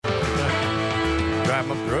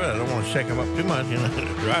drive them up the road. I don't want to shake them up too much,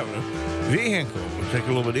 driving a vehicle. We'll take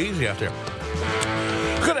a little bit easy out there.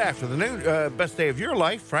 Good afternoon. Best day of your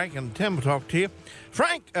life. Frank and Tim will talk to you.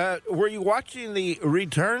 Frank, were you watching the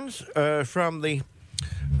returns from the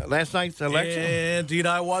last night's election? Indeed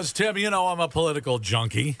I was, Tim. You know I'm a political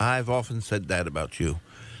junkie. I've often said that about you.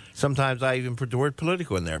 Sometimes I even put the word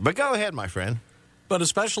political in there. But go ahead, my friend. But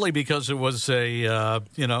especially because it was a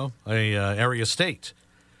area state.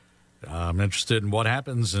 I'm interested in what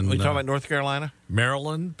happens in Are you talking about North Carolina?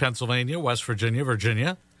 Maryland, Pennsylvania, West Virginia,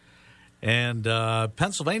 Virginia. And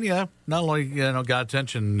Pennsylvania not only got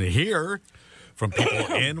attention here from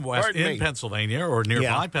people in Pennsylvania or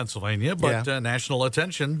nearby Pennsylvania, but national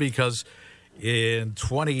attention because in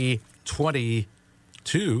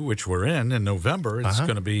 2022, which we're in November, it's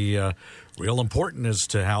going to be real important as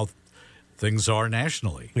to how things are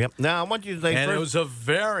nationally. Yep. Now, I want you to say and first, it was a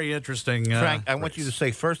very interesting Frank, I want you to say,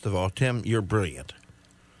 first of all, Tim, you're brilliant.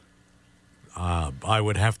 I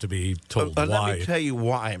would have to be told why. Let me tell you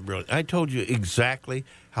why I'm brilliant. I told you exactly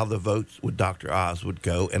how the votes with Dr. Oz would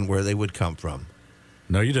go and where they would come from.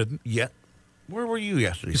 No, you didn't. Yet, where were you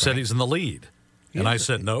yesterday? You said he's in the lead. And I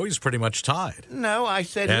said, no, he's pretty much tied. No, I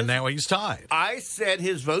said... And now he's tied. I said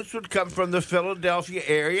his votes would come from the Philadelphia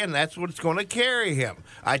area, and that's what's going to carry him.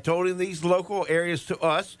 I told him these local areas to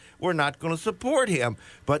us were not going to support him,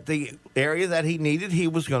 but the area that he needed, he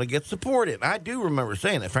was going to get support in. I do remember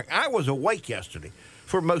saying that, Frank. I was awake yesterday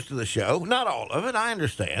for most of the show. Not all of it, I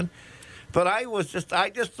understand. But I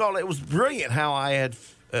just thought it was brilliant how I had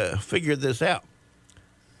figured this out.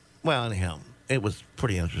 Well, anyhow... It was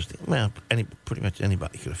pretty interesting. Well, pretty much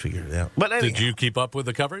anybody could have figured it out. But anyhow, did you keep up with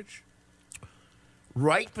the coverage?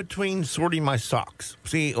 Right between sorting my socks.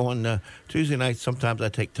 See, on Tuesday nights, sometimes I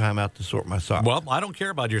take time out to sort my socks. Well, I don't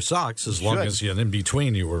care about your socks as long as in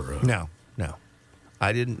between you were... No.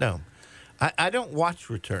 I didn't know. I don't watch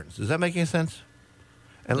returns. Does that make any sense?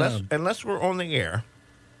 Unless we're on the air,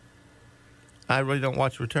 I really don't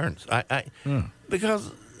watch returns. Because...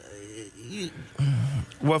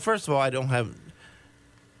 Well, first of all, I don't have,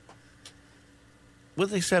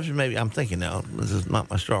 with the exception maybe, I'm thinking now, this is not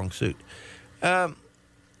my strong suit.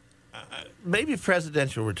 Maybe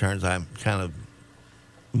presidential returns I'm kind of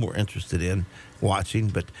more interested in watching,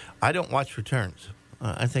 but I don't watch returns.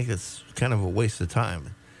 I think it's kind of a waste of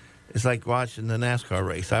time. It's like watching the NASCAR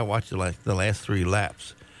race. I watched the last 3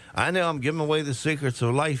 laps. I know I'm giving away the secrets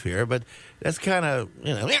of life here, but that's kind of,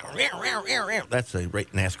 that's a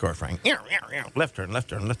great NASCAR, Frank. Left turn.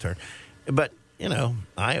 But, and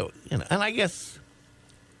I guess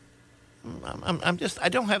I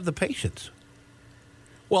don't have the patience.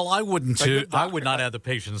 Well, I wouldn't too. I would not have the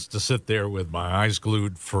patience to sit there with my eyes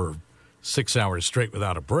glued for 6 hours straight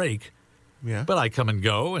without a break. Yeah. But I come and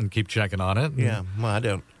go and keep checking on it. Yeah, well, I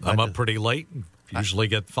don't. I'm up pretty late. Usually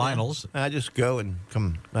get finals. I just go and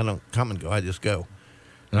come. I don't come and go. I just go.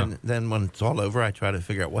 Yeah. And then when it's all over, I try to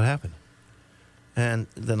figure out what happened. And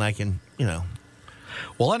then I can,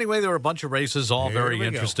 Well, anyway, there were a bunch of races, all very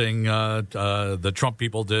interesting. The Trump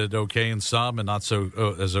people did okay in some and not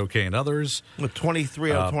so as okay in others. With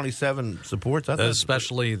 23 out of 27 supports.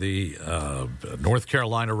 Especially the North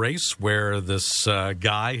Carolina race where this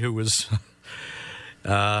guy who was...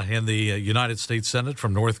 in the United States Senate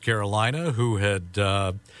from North Carolina, who had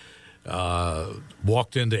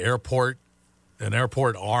walked into an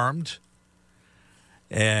airport armed,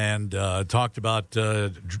 and talked about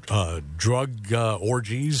drug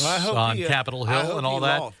orgies on Capitol Hill and all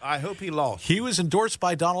that. I hope he lost. He was endorsed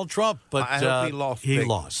by Donald Trump, but I hope he lost. He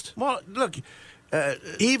lost. Well, look,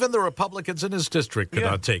 even the Republicans in his district could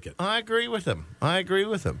not take it. I agree with him.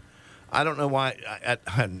 I don't know why.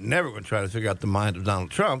 I'm never going to try to figure out the mind of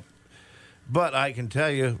Donald Trump, but I can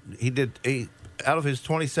tell you out of his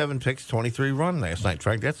 27 picks, 23 run last night,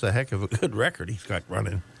 Frank. That's a heck of a good record he's got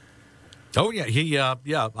running. Oh, yeah.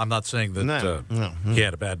 I'm not saying that he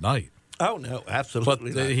had a bad night. Oh, no,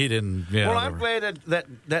 absolutely but not. He didn't. Yeah, well, I'm glad that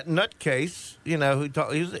nutcase, who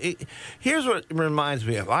talked. Here's what it reminds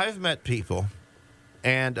me of. I've met people,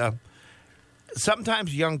 and...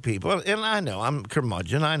 sometimes young people, and I know I'm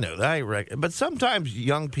curmudgeon, I know that, but sometimes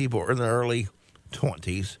young people in their early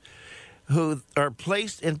 20s who are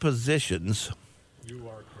placed in positions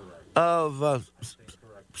of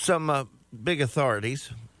some big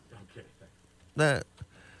authorities. Okay.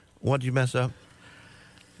 What did you mess up?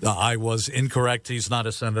 I was incorrect. He's not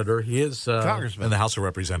a senator. He is Congressman in the House of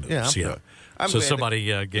Representatives. Yeah. So somebody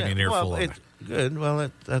gave me an earful on it. Good.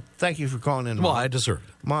 Well, thank you for calling in. Well, Mom. I deserved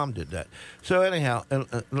it. Mom did that. So anyhow,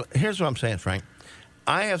 here's what I'm saying, Frank.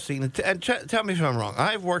 I have seen it, and tell me if I'm wrong.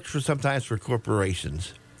 I've worked sometimes for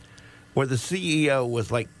corporations where the CEO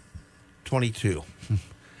was like 22,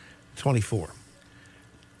 24.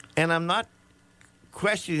 And I'm not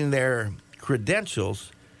questioning their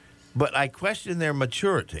credentials, but I question their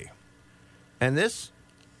maturity. And this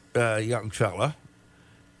young fella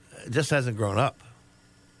just hasn't grown up.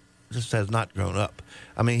 Just has not grown up.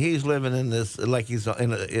 I mean, he's living in this like he's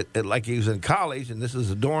like he was in college, and this is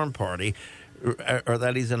a dorm party, or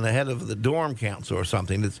that he's in the head of the dorm council or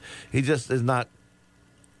something. He just is not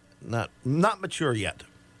mature yet.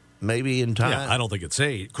 Maybe in time. Yeah, I don't think it's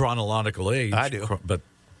chronological age. I do, but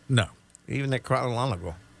no. Even at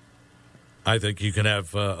chronological. I think you can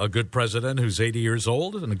have a good president who's 80 years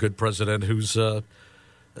old and a good president who's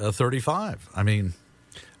 35. I mean,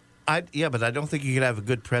 but I don't think you could have a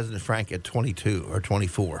good president, Frank, at 22 or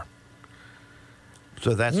 24.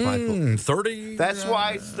 So that's my point. 30. That's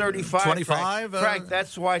why it's 35. 25. Frank,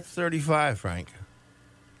 that's why it's 35, Frank.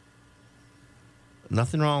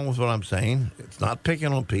 Nothing wrong with what I'm saying. It's not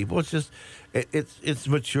picking on people. It's just it's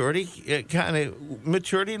maturity, kind of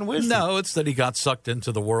maturity and wisdom. No, it's that he got sucked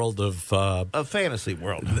into the world of a fantasy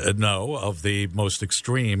world. No, of the most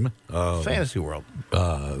extreme fantasy world.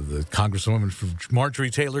 The Congresswoman from Marjorie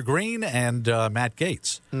Taylor Greene and Matt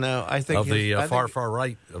Gaetz. No, I think of the far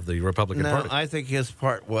right of the Republican Party. No, I think his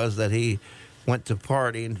part was that he went to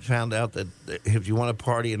party and found out that if you want to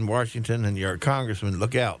party in Washington and you're a congressman,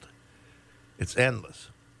 look out. It's endless.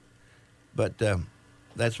 But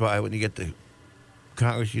that's why when you get to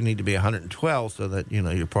Congress, you need to be 112 so that, your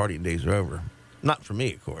partying days are over. Not for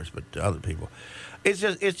me, of course, but to other people. It's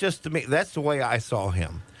just to me, that's the way I saw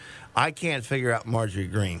him. I can't figure out Marjorie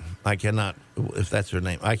Greene. I cannot, if that's her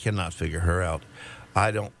name, I cannot figure her out.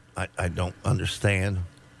 I don't understand.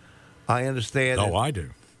 I understand. Oh, I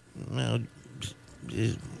do.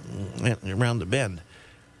 Around the bend.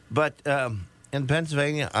 But in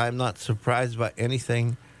Pennsylvania, I'm not surprised by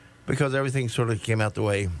anything because everything sort of came out the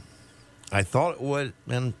way I thought it would,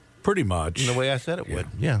 and pretty much the way I said it would.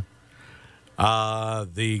 Yeah.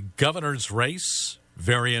 The governor's race,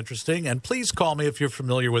 very interesting. And please call me if you're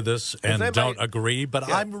familiar with this and don't agree. But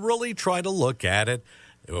yeah. I'm really trying to look at it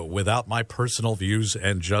without my personal views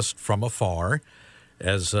and just from afar,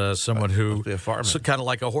 as someone who kind of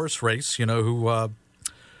like a horse race, who.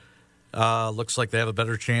 Looks like they have a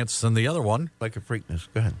better chance than the other one. Like a Preakness.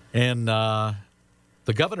 Go ahead. In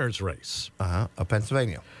the governor's race. Of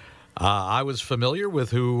Pennsylvania. I was familiar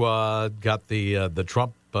with who got the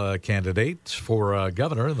Trump candidate for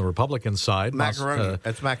governor on the Republican side. Macaroni.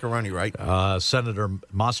 That's Macaroni, right? Senator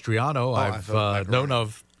Mastriano, I've known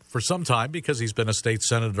of for some time because he's been a state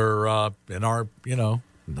senator in our,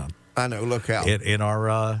 I know, look out. In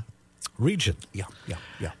our region. Yeah.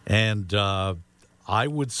 And I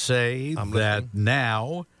would say that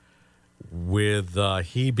now, with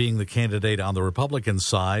he being the candidate on the Republican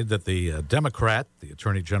side, that the Democrat, the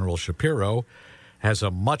Attorney General Shapiro, has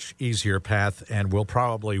a much easier path and will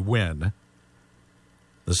probably win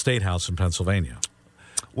the State House in Pennsylvania.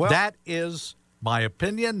 Well, that is my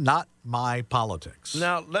opinion, not my politics.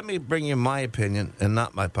 Now, let me bring you my opinion and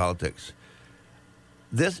not my politics.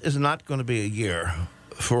 This is not going to be a year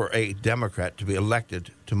for a Democrat to be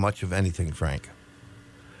elected to much of anything, Frank.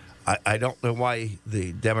 I don't know why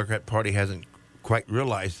the Democrat Party hasn't quite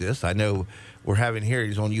realized this. I know we're having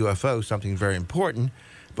hearings on UFO, something very important,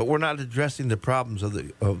 but we're not addressing the problems of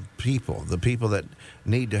the people that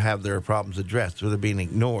need to have their problems addressed, or they're being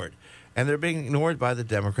ignored. And they're being ignored by the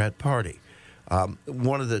Democrat Party.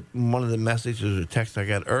 One of the messages or text I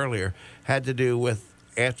got earlier had to do with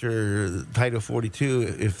after Title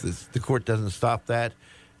 42, if the court doesn't stop that,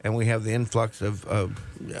 and we have the influx of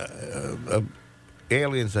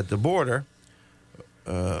aliens at the border,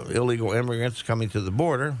 illegal immigrants coming to the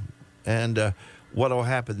border, and what will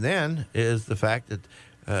happen then is the fact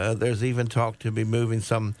that there's even talk to be moving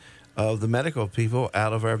some of the medical people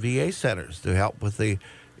out of our VA centers to help with the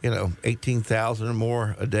 18,000 or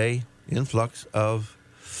more a day influx of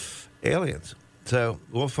aliens. So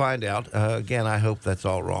we'll find out. Again, I hope that's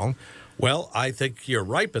all wrong. Well, I think you're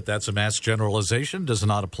right, but that's a mass generalization, does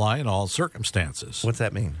not apply in all circumstances. What's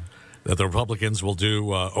that mean? That the Republicans will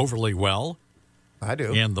do overly well. I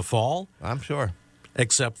do. In the fall. I'm sure.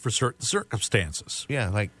 Except for certain circumstances. Yeah,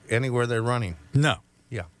 like anywhere they're running. No.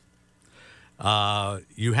 Yeah.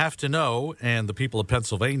 You have to know, and the people of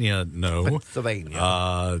Pennsylvania know.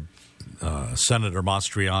 Senator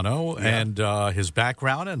Mastriano and his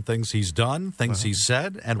background and things he's done, things he's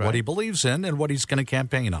said, and what he believes in and what he's going to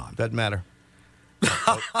campaign on. Doesn't matter.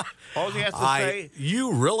 All he has to say.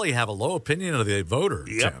 You really have a low opinion of the voter.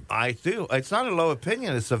 Yep, Tim. I do. It's not a low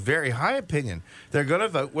opinion. It's a very high opinion. They're going to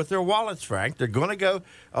vote with their wallets, Frank. They're going to go,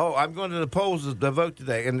 I'm going to the polls to vote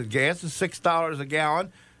today. And the gas is $6 a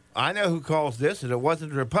gallon. I know who calls this, and it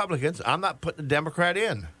wasn't the Republicans. I'm not putting a Democrat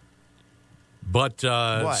in. But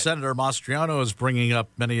Senator Mastriano is bringing up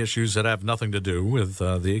many issues that have nothing to do with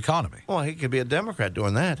the economy. Well, he could be a Democrat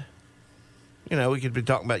doing that. You know, we could be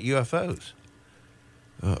talking about UFOs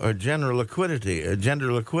or gender liquidity,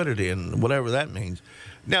 and whatever that means.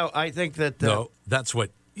 No, I think that... no, that's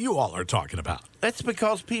what you all are talking about. That's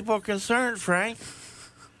because people are concerned, Frank.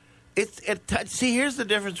 See, here's the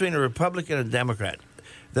difference between a Republican and a Democrat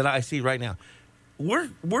that I see right now.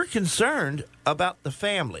 We're concerned about the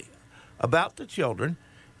family, about the children,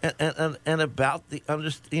 and about the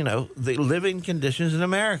the living conditions in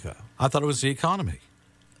America. I thought it was the economy.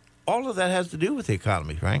 All of that has to do with the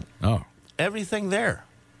economy, Frank. Oh, everything there.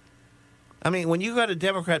 I mean, when you got a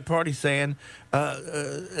Democrat Party saying,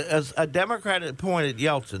 as a Democrat appointed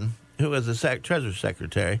Yeltsin, who is the Treasury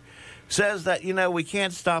Secretary, says that, we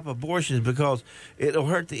can't stop abortions because it'll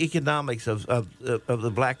hurt the economics of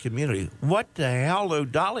the black community. What the hell,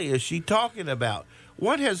 O'Dolly, is she talking about?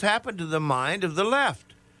 What has happened to the mind of the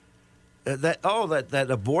left? That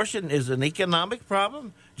abortion is an economic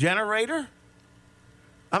problem generator?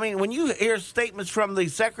 I mean, when you hear statements from the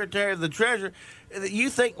Secretary of the Treasury, you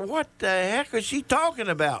think, what the heck is she talking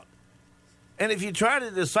about? And if you try to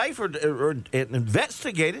decipher or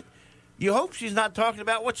investigate it, you hope she's not talking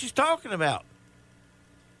about what she's talking about.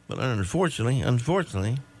 But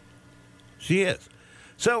unfortunately, she is.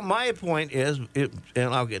 So my point is, and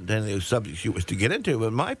I'll get into the subject she was to get into,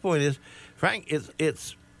 but my point is, Frank,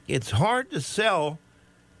 it's hard to sell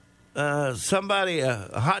somebody a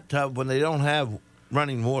hot tub when they don't have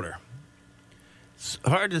running water. It's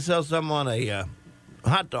hard to sell someone a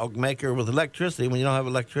hot dog maker with electricity when you don't have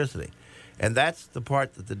electricity. And that's the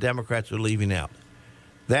part that the Democrats are leaving out.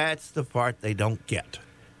 That's the part they don't get.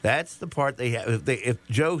 That's the part they have. If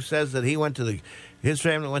Joe says that his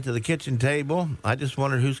family went to the kitchen table, I just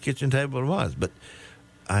wondered whose kitchen table it was. But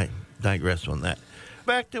I digress on that.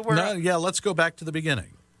 Back to where... let's go back to the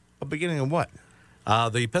beginning. The beginning of what?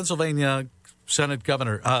 The Pennsylvania Senate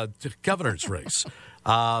governor's race.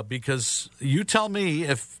 Because you tell me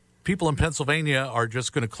if people in Pennsylvania are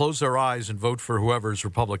just going to close their eyes and vote for whoever's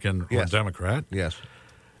Republican or Democrat. Yes.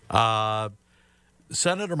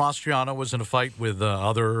 Senator Mastriano was in a fight with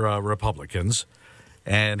other Republicans,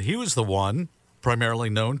 and he was the one primarily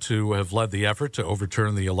known to have led the effort to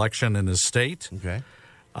overturn the election in his state. Okay.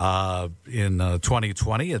 In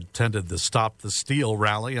 2020, attended the Stop the Steal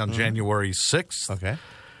rally on January 6th. Okay.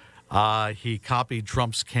 He copied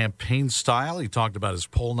Trump's campaign style. He talked about his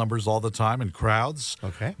poll numbers all the time in crowds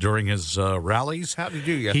during his rallies. How did he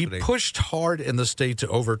do yesterday? He pushed hard in the state to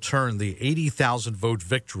overturn the 80,000 vote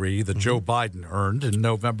victory that Joe Biden earned in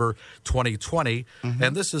November 2020.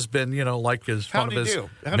 And this has been, one of his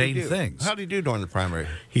main things. How did he do during the primary?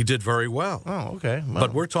 He did very well. Oh, okay. Well,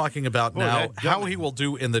 but we're talking about now how he will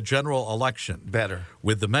do in the general election. Better.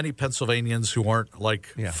 With the many Pennsylvanians who aren't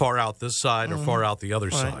far out this side or far out the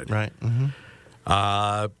other side. Right.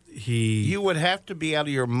 You would have to be out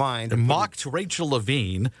of your mind. Mocked Rachel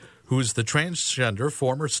Levine, who is the transgender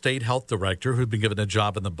former state health director who'd been given a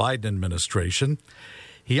job in the Biden administration.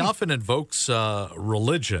 He often invokes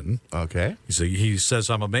religion. Okay. He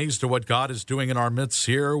says, I'm amazed at what God is doing in our midst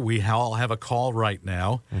here. We all have a call right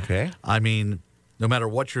now. Okay. I mean, no matter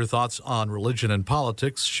what your thoughts on religion and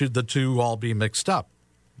politics, should the two all be mixed up?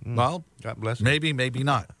 Well, God bless him. Maybe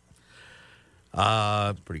not.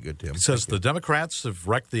 Pretty good, Tim. He says the Democrats have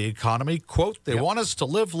wrecked the economy. Quote, they want us to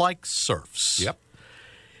live like serfs. Yep.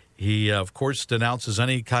 He, of course, denounces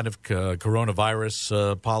any kind of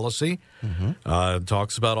coronavirus policy,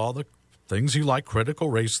 talks about all the things you like, critical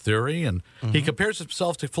race theory, and he compares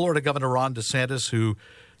himself to Florida Governor Ron DeSantis, who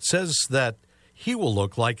says that he will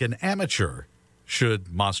look like an amateur should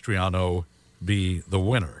Mastriano be the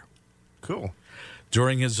winner. Cool.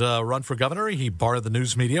 During his run for governor, he barred the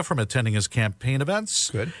news media from attending his campaign events.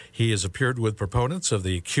 Good. He has appeared with proponents of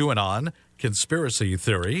the QAnon conspiracy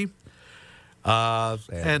theory.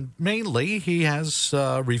 And mainly, he has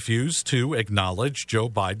refused to acknowledge Joe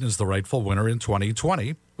Biden as the rightful winner in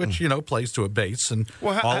 2020, which, plays to a base and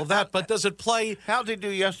all of that. But does it play? How did he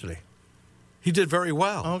do yesterday? He did very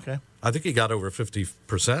well. Oh, okay. I think he got over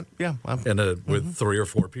 50%. Yeah. With 3 or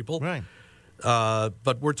 4 people. Right.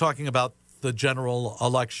 But we're talking about the general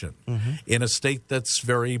election in a state that's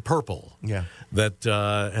very purple, that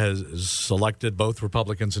has selected both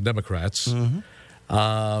Republicans and Democrats.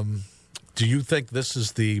 Do you think this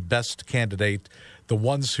is the best candidate, the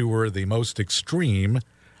ones who were the most extreme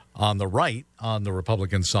on the right, on the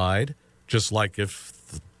Republican side, just like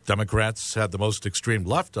if Democrats had the most extreme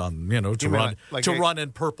left on, to run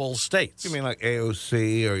in purple states. You mean like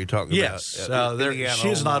AOC? Or are you talking yes, about? Yes,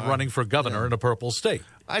 she's not running for governor in a purple state.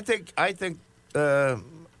 I think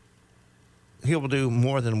he will do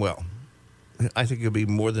more than well. I think he'll be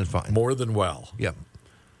more than fine. More than well. Yeah.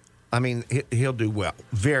 I mean, he'll do well.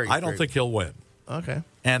 I don't think he'll win. Okay.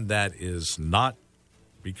 And that is not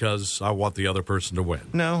because I want the other person to win.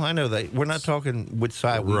 No, I know that. We're not talking which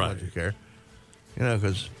side we want to care.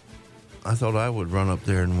 Because I thought I would run up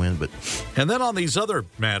there and win, but... And then on these other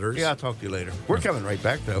matters... Yeah, I'll talk to you later. We're coming right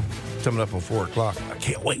back, though. Coming up at 4 o'clock. I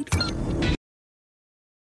can't wait.